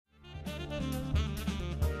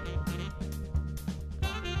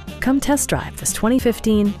Come test drive this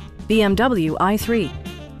 2015 BMW i3.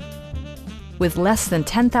 With less than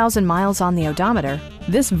 10,000 miles on the odometer,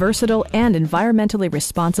 this versatile and environmentally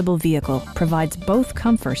responsible vehicle provides both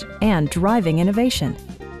comfort and driving innovation.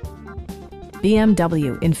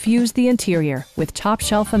 BMW infused the interior with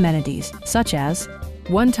top-shelf amenities such as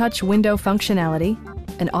one-touch window functionality,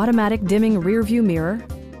 an automatic dimming rear-view mirror,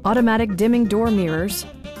 automatic dimming door mirrors,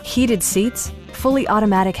 heated seats, fully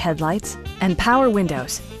automatic headlights, and power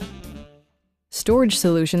windows. Storage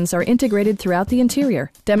solutions are integrated throughout the interior,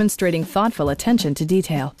 demonstrating thoughtful attention to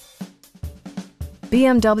detail.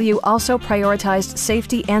 BMW also prioritized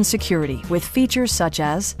safety and security with features such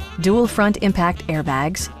as dual front impact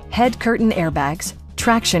airbags, head curtain airbags,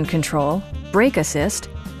 traction control, brake assist,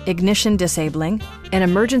 ignition disabling, an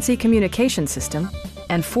emergency communication system,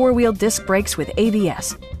 and four-wheel disc brakes with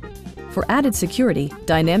ABS. For added security,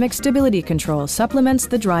 dynamic stability control supplements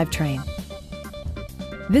the drivetrain.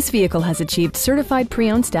 This vehicle has achieved certified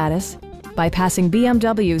pre-owned status by passing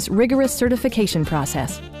BMW's rigorous certification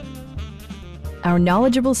process. Our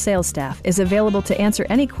knowledgeable sales staff is available to answer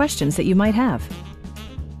any questions that you might have.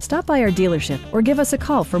 Stop by our dealership or give us a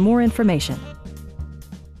call for more information.